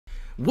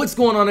What's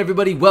going on,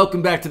 everybody?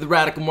 Welcome back to the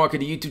Radical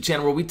Marketer YouTube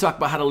channel, where we talk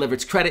about how to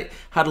leverage credit,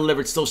 how to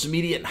leverage social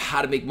media, and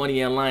how to make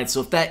money online.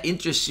 So if that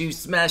interests you,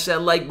 smash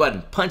that like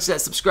button, punch that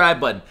subscribe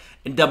button,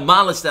 and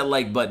demolish that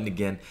like button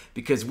again,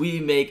 because we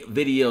make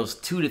videos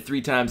 2 to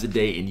 3 times a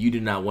day and you do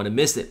not want to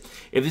miss it.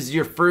 If this is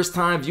your first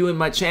time viewing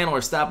my channel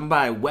or stopping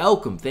by,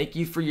 welcome. Thank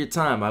you for your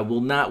time. I will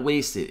not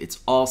waste it. It's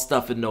all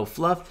stuff and no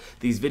fluff.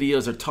 These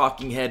videos are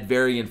talking head,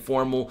 very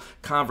informal,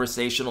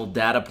 conversational,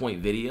 data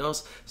point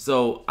videos.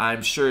 So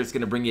I'm sure it's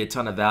going to bring you a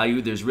ton of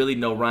value. There's really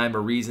no rhyme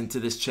or reason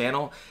to this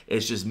channel.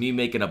 It's just me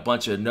making a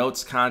bunch of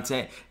notes,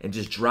 content, and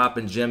just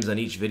dropping gems on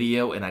each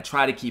video. And I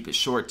try to keep it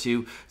short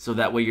too, so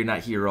that way you're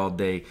not here all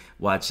day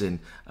watching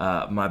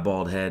my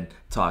bald head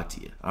talk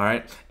to you. All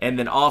right. And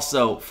then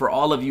also, for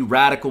all of you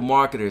radical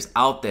marketers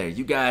out there,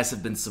 you guys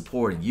have been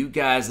supporting. You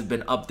guys have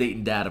been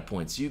updating data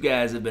points. You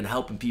guys have been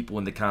helping people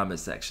in the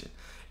comment section.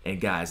 And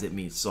guys, it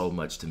means so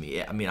much to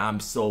me. I mean, I'm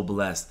so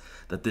blessed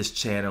that this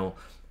channel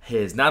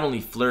is not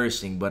only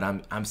flourishing, but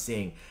I'm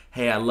saying,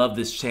 hey, I love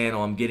this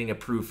channel. I'm getting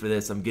approved for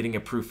this. I'm getting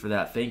approved for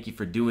that. Thank you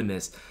for doing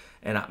this.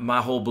 And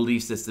my whole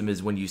belief system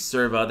is when you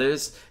serve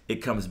others,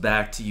 it comes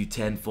back to you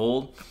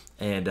tenfold.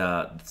 And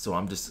so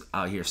I'm just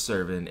out here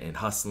serving and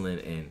hustling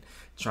and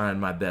trying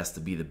my best to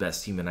be the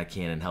best human I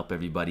can and help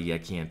everybody I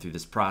can through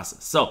this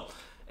process. So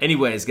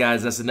anyways,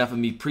 guys, that's enough of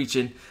me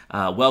preaching.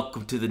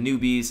 Welcome to the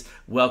newbies.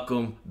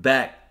 Welcome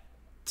back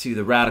to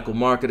the Radical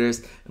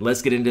Marketers. And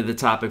let's get into the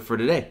topic for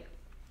today.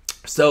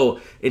 So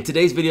in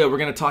today's video, we're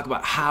going to talk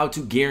about how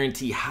to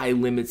guarantee high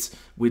limits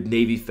with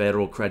Navy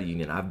Federal Credit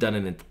Union. I've done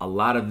it in a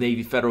lot of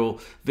Navy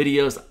Federal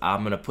videos. I'm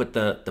going to put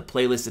the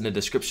playlist in the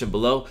description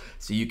below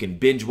so you can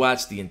binge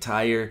watch the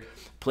entire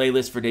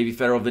playlist for Navy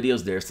Federal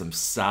videos. There's some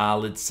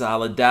solid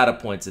data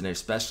points in there,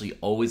 especially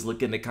always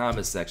look in the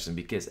comments section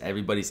because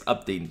everybody's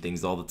updating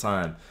things all the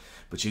time.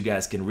 But you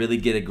guys can really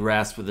get a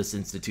grasp of this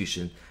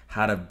institution,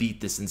 how to beat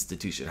this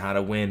institution, how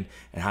to win,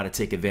 and how to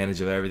take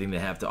advantage of everything they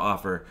have to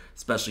offer,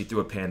 especially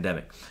through a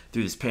pandemic.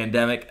 Through this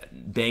pandemic,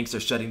 banks are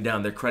shutting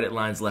down their credit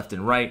lines left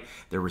and right.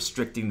 They're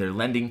restricting their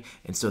lending.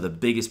 And so the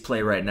biggest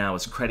play right now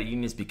is credit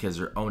unions because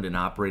they're owned and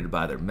operated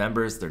by their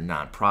members. They're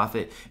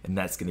nonprofit, and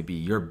that's going to be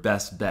your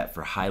best bet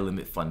for high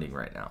limit funding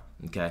right now.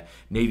 Okay,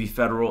 Navy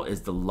Federal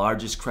is the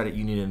largest credit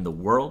union in the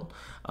world,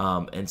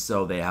 and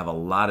so they have a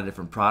lot of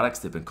different products.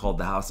 They've been called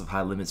the House of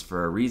High Limits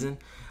for a reason,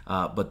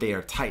 but they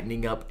are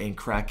tightening up and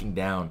cracking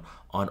down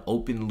on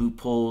open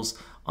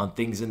loopholes, on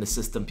things in the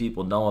system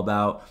people know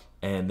about,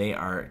 and they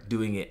are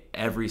doing it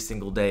every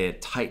single day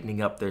at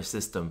tightening up their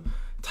system,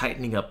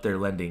 tightening up their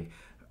lending,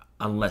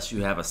 unless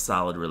you have a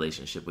solid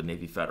relationship with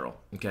Navy Federal.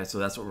 Okay, so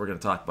that's what we're going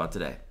to talk about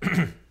today.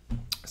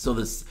 So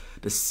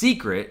the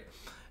secret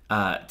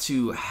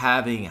to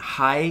having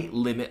high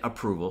limit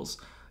approvals,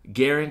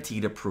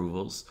 guaranteed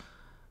approvals,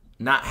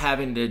 not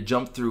having to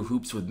jump through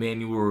hoops with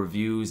manual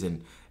reviews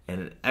and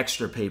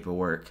extra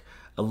paperwork,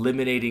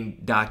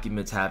 eliminating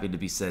documents having to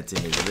be sent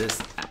in, is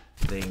this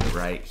thing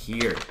right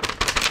here.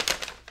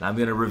 Now, I'm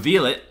going to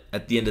reveal it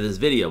at the end of this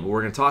video, but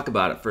we're going to talk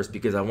about it first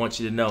because I want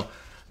you to know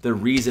the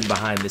reason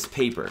behind this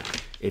paper.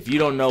 If you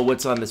don't know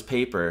what's on this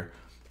paper,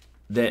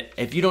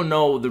 if you don't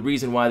know the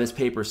reason why this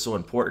paper is so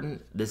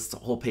important, this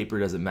whole paper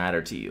doesn't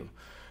matter to you.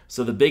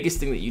 So the biggest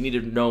thing that you need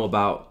to know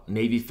about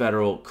Navy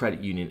Federal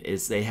Credit Union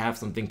is they have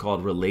something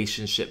called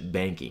relationship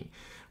banking.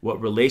 What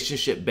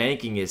relationship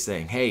banking is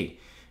saying, hey,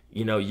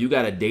 you know, you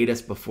got to date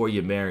us before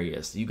you marry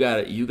us. You got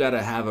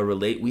to have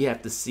we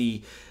have to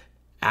see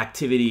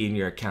activity in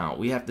your account.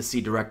 We have to see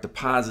direct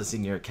deposits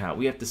in your account.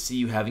 We have to see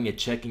you having a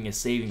checking and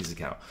savings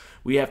account.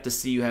 We have to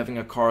see you having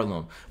a car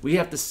loan. We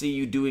have to see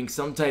you doing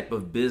some type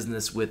of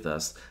business with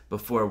us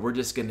before we're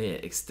just going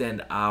to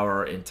extend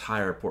our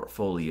entire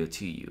portfolio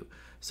to you.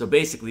 So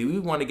basically, we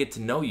want to get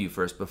to know you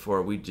first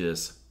before we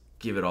just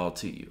give it all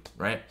to you,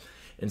 right?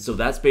 And so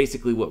that's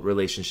basically what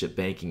relationship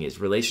banking is.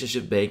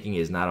 Relationship banking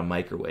is not a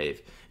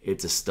microwave.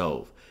 It's a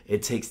stove.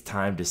 It takes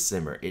time to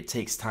simmer. It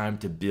takes time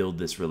to build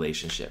this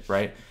relationship,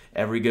 right?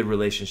 Every good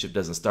relationship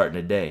doesn't start in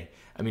a day.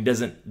 I mean,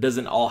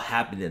 doesn't all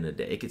happen in a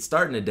day. It could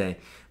start in a day,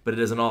 but it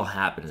doesn't all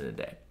happen in a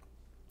day.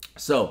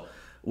 So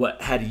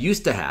what had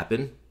used to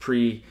happen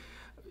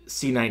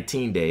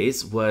pre-C19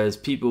 days was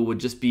people would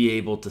just be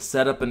able to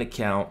set up an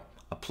account,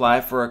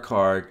 apply for a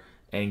card,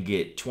 and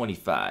get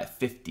 $25,000,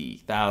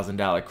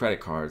 $50,000 credit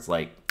cards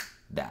like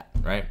that,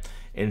 right?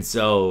 And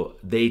so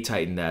they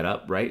tightened that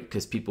up, right?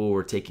 Because people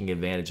were taking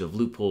advantage of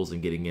loopholes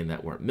and getting in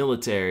that weren't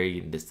military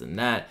and this and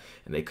that,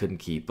 and they couldn't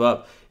keep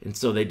up. And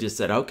so they just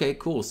said, okay,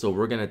 cool. So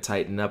we're going to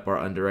tighten up our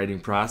underwriting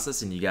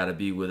process, and you got to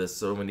be with us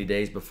so many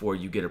days before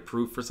you get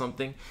approved for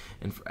something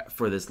and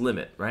for this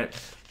limit, right?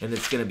 And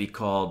it's going to be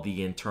called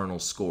the internal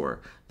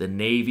score. The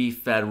Navy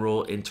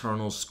Federal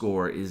internal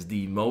score is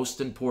the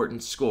most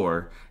important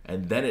score,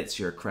 and then it's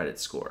your credit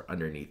score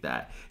underneath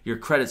that. Your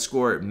credit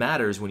score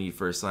matters when you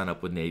first sign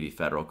up with Navy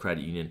Federal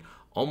Credit Union,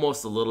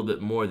 almost a little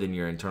bit more than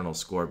your internal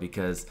score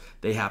because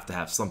they have to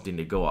have something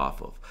to go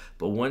off of.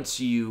 But once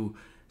you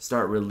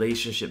start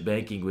relationship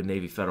banking with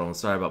Navy Federal, and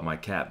sorry about my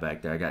cat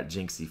back there, I got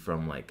Jinxie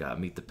from like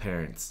Meet the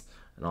Parents.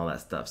 and all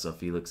that stuff. So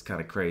if he looks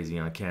kind of crazy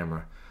on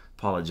camera,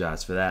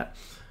 apologize for that.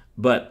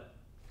 But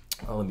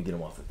let me get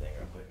him off the thing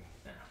real quick.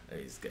 Yeah, there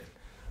he's good.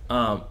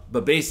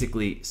 But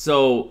basically,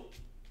 so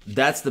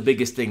that's the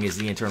biggest thing, is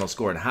the internal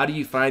score. And how do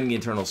you find the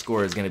internal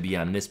score is going to be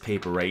on this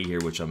paper right here,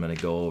 which I'm going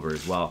to go over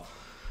as well.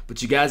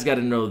 But you guys got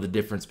to know the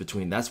difference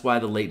between. That's why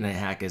the late night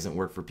hack isn't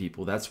work for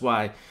people. That's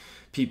why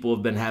people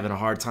have been having a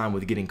hard time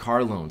with getting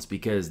car loans,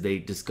 because they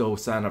just go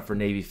sign up for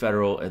Navy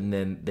Federal and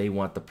then they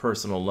want the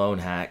personal loan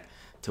hack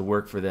to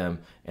work for them,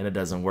 and it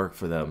doesn't work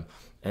for them.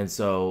 And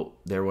so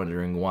they're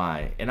wondering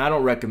why. And I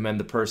don't recommend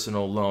the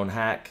personal loan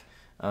hack.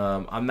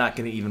 I'm not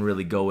going to even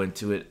really go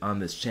into it on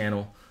this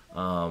channel.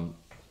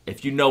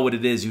 If you know what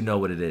it is, you know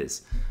what it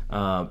is,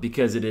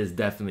 because it is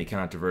definitely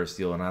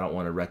controversial, and I don't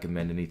want to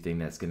recommend anything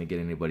that's going to get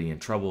anybody in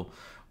trouble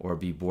or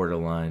be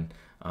borderline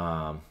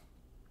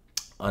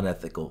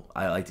unethical.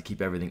 I like to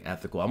keep everything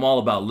ethical. I'm all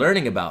about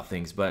learning about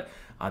things, but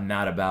I'm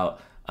not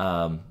about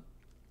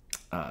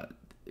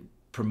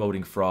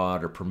promoting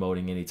fraud or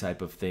promoting any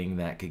type of thing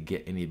that could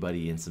get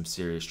anybody in some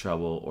serious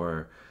trouble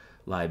or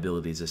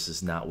liabilities. This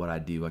is not what I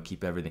do. I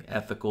keep everything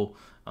ethical,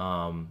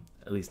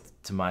 at least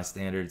to my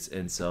standards.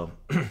 And so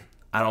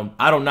I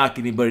don't knock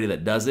anybody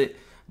that does it,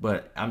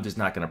 but I'm just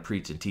not going to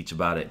preach and teach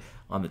about it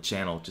on the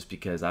channel, just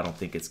because I don't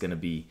think it's going to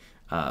be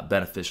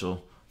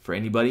beneficial for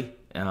anybody.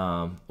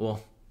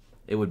 Well,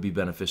 it would be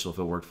beneficial if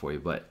it worked for you,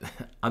 but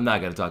I'm not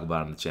going to talk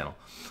about it on the channel.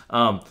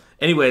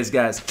 Anyways,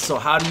 guys, so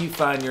how do you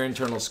find your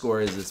internal score?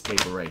 Is this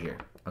paper right here,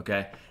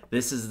 okay?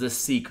 This is the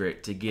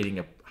secret to getting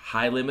a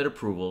high limit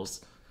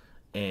approvals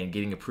and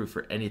getting approved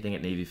for anything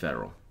at Navy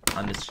Federal,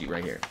 on this sheet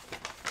right here.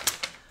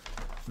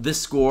 This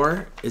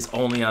score is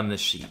only on this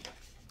sheet.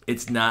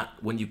 It's not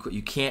when you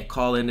can't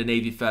call into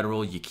Navy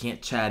Federal, you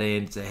can't chat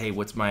in and say, hey,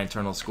 what's my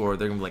internal score?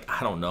 They're gonna be like,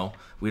 I don't know.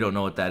 We don't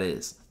know what that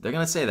is. They're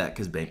gonna say that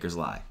because bankers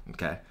lie,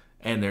 okay?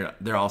 And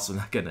they're also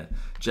not gonna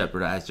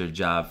jeopardize their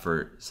job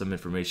for some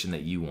information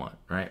that you want,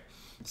 right?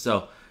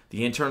 So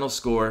the internal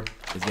score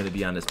is gonna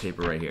be on this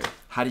paper right here.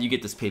 How do you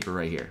get this paper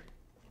right here?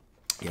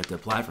 You have to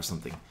apply for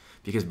something,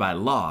 because by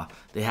law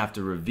they have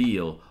to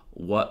reveal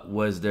what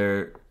was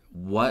their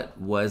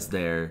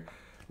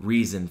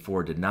reason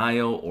for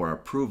denial or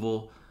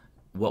approval.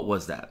 What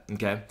was that?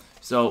 Okay,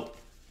 so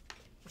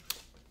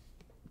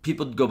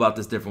people go about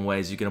this different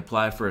ways. You can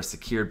apply for a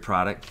secured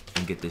product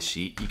and get this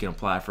sheet. You can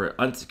apply for an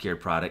unsecured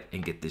product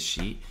and get this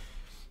sheet.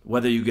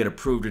 Whether you get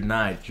approved or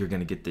denied, you're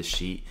going to get this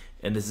sheet,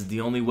 and this is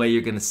the only way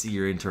you're going to see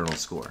your internal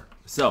score.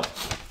 So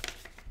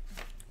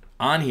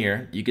on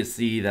here, you can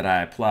see that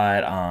I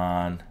applied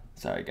on,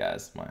 sorry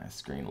guys, my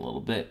screen a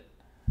little bit.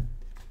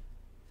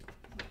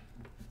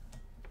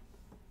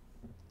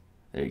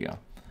 There you go.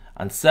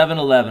 On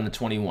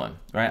 7/11/21,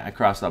 right? I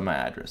crossed out my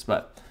address,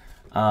 but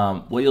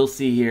what you'll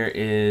see here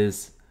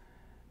is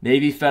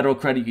Navy Federal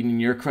Credit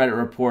Union, your credit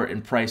report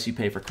and price you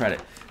pay for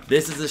credit.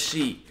 This is a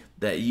sheet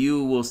that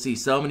you will see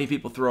so many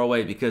people throw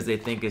away because they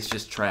think it's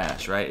just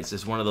trash, right? It's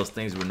just one of those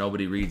things where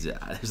nobody reads it.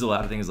 There's a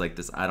lot of things like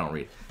this I don't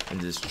read,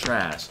 and it's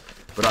trash.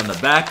 But on the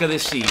back of the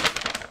sheet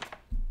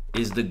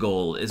is the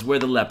gold, is where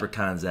the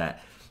leprechaun's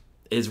at,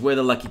 is where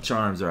the Lucky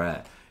Charms are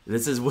at.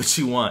 This is what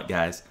you want,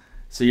 guys.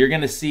 So you're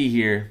gonna see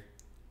here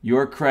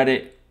your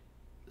credit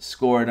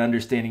score and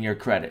understanding your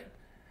credit.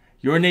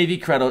 Your Navy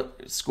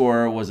credit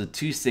score was a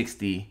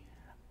 260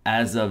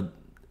 as of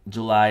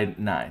July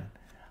 9.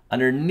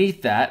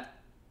 Underneath that,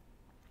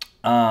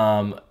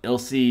 you'll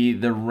see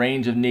the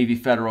range of Navy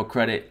Federal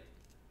credit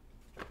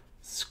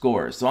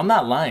scores. So I'm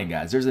not lying,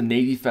 guys. There's a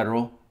Navy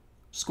Federal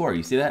score.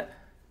 You see that?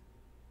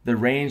 The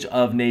range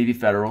of Navy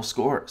Federal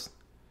scores.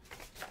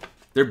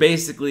 They're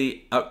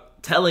basically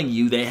telling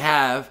you they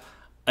have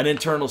an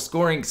internal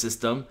scoring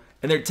system,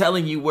 and they're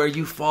telling you where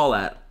you fall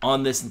at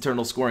on this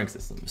internal scoring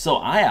system. So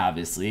I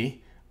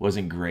obviously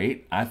wasn't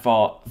great. I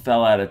fell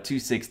at a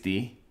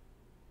 260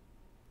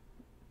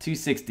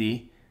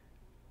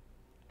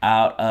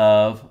 out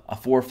of a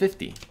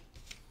 450.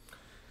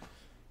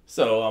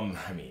 So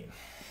I mean,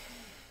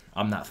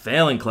 I'm not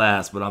failing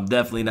class, but I'm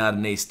definitely not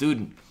an A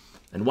student.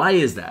 And why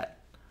is that?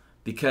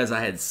 Because I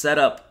had set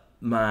up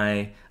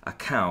my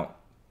account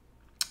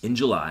in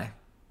July,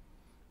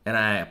 and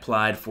I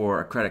applied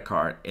for a credit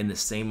card in the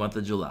same month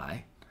of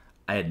July.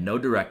 I had no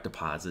direct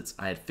deposits.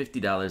 I had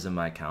 $50 in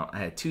my account. I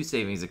had two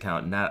savings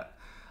accounts, not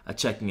a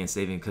checking and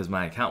saving, because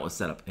my account was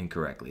set up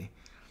incorrectly.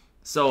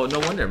 So no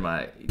wonder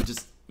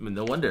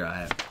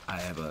I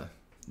have a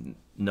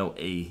no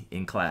A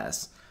in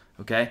class.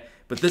 Okay,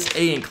 but this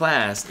A in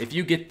class, if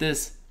you get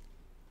this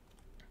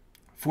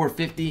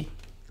 450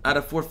 out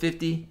of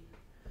 450,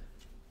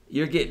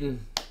 you're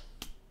getting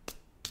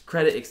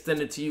credit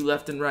extended to you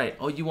left and right.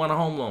 Oh, you want a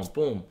home loan?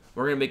 Boom.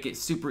 We're going to make it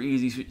super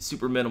easy,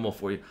 super minimal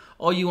for you.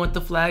 Oh, you want the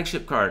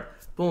flagship card?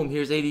 Boom,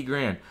 here's 80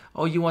 grand.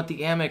 Oh, you want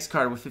the Amex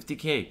card with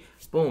 50K?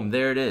 Boom,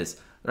 there it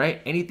is.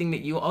 Right? Anything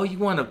that you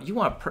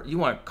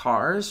want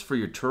cars for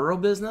your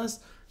Turo business?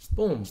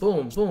 Boom,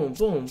 boom, boom,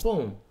 boom,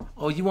 boom.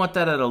 Oh, you want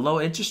that at a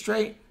low interest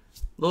rate?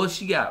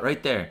 Lowest you got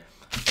right there.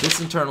 This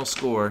internal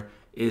score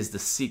is the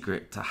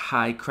secret to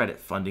high credit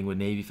funding with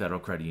Navy Federal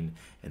Credit Union.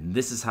 And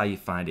this is how you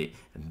find it,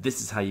 and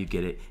this is how you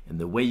get it. And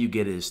the way you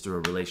get it is through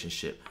a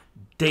relationship.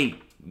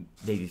 Date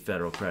Navy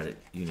Federal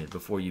Credit Union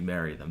before you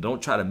marry them.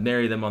 Don't try to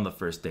marry them on the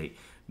first date.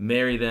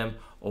 Marry them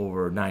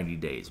over 90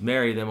 days.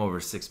 Marry them over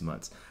 6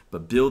 months.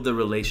 But build the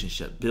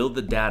relationship. Build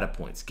the data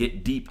points.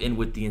 Get deep in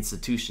with the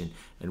institution.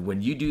 And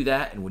when you do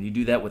that, and when you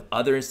do that with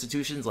other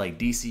institutions like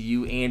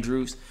DCU,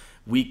 Andrews,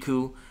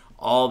 WECU,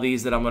 all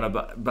these that I'm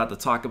about to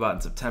talk about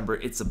in September,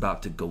 it's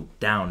about to go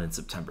down in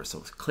September. So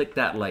click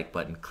that like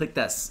button. Click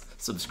that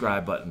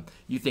subscribe button.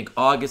 You think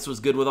August was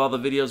good with all the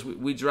videos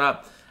we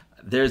dropped?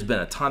 There's been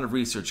a ton of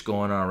research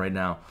going on right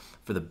now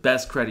for the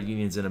best credit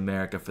unions in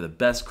America, for the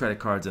best credit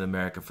cards in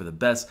America, for the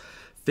best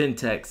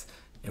fintechs.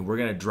 And we're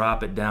going to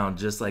drop it down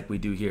just like we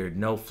do here.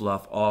 No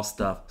fluff, all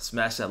stuff.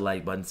 Smash that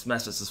like button.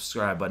 Smash that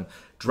subscribe button.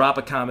 Drop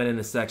a comment in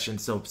the section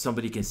so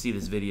somebody can see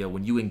this video.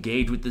 When you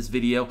engage with this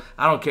video,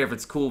 I don't care if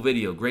it's a cool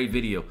video, great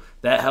video.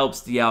 That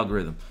helps the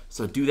algorithm.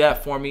 So do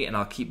that for me, and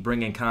I'll keep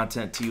bringing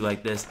content to you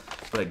like this.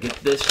 But get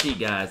this sheet,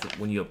 guys.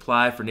 When you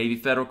apply for Navy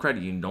Federal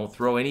Credit Union, don't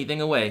throw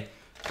anything away.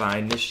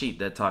 Find this sheet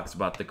that talks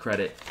about the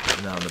credit,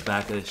 and on the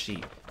back of the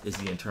sheet is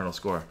the internal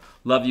score.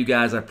 Love you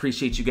guys. I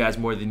appreciate you guys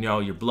more than you know.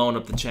 You're blowing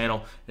up the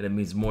channel, and it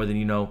means more than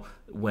you know.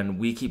 When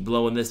we keep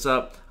blowing this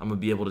up, I'm going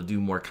to be able to do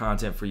more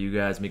content for you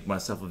guys, make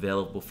myself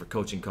available for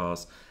coaching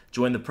calls.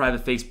 Join the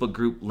private Facebook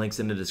group. Links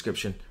in the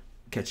description.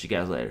 Catch you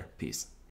guys later. Peace.